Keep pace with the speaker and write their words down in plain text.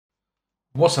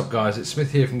What's up, guys? It's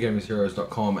Smith here from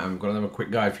GamingHeroes.com, and we've got another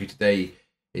quick guide for you today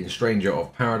in Stranger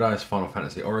of Paradise Final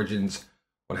Fantasy Origins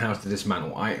on how to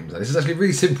dismantle items. Now, this is actually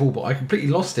really simple, but I completely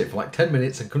lost it for like 10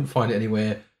 minutes and couldn't find it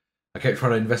anywhere. I kept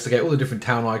trying to investigate all the different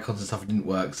town icons and stuff. It didn't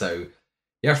work, so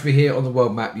you have to be here on the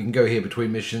world map. You can go here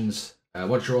between missions.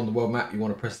 Once you're on the world map, you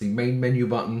want to press the main menu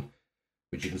button,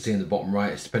 which you can see in the bottom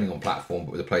right. It's depending on platform,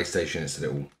 but with the PlayStation, it's a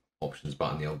little options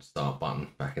button, the old start button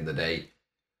back in the day.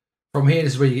 From here,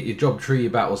 this is where you get your job tree,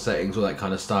 your battle settings, all that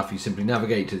kind of stuff. You simply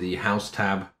navigate to the house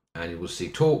tab and you will see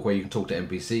talk, where you can talk to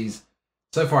NPCs.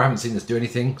 So far I haven't seen this do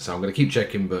anything, so I'm going to keep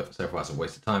checking, but so far it's a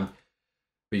waste of time.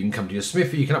 But you can come to your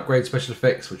smithy, you can upgrade special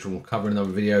effects, which we'll cover in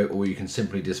another video, or you can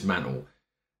simply dismantle.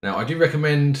 Now I do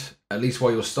recommend, at least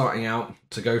while you're starting out,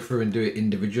 to go through and do it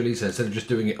individually. So instead of just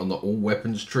doing it on the all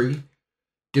weapons tree,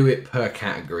 do it per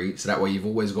category, so that way you've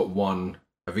always got one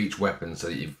of each weapon, so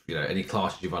that any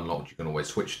classes you've unlocked you can always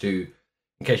switch to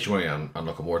in case you want to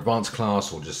unlock a more advanced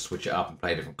class, or just switch it up and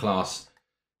play a different class.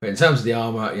 But in terms of the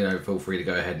armor, feel free to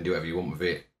go ahead and do whatever you want with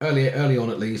it. Early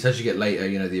on at least. As you get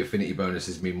later, the affinity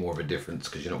bonuses mean more of a difference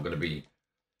because you're not going to be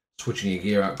switching your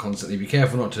gear out constantly. Be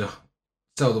careful not to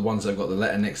sell the ones that have got the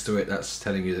letter next to it. That's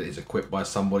telling you that it's equipped by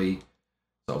somebody.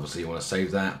 So obviously you want to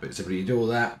save that. But simply you do all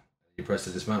that, you press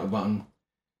the dismantle button,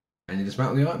 and you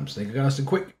dismantle the items. There you go, nice and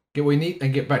quick. Get what you need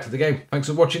and get back to the game. Thanks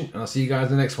for watching, and I'll see you guys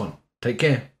in the next one. Take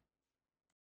care.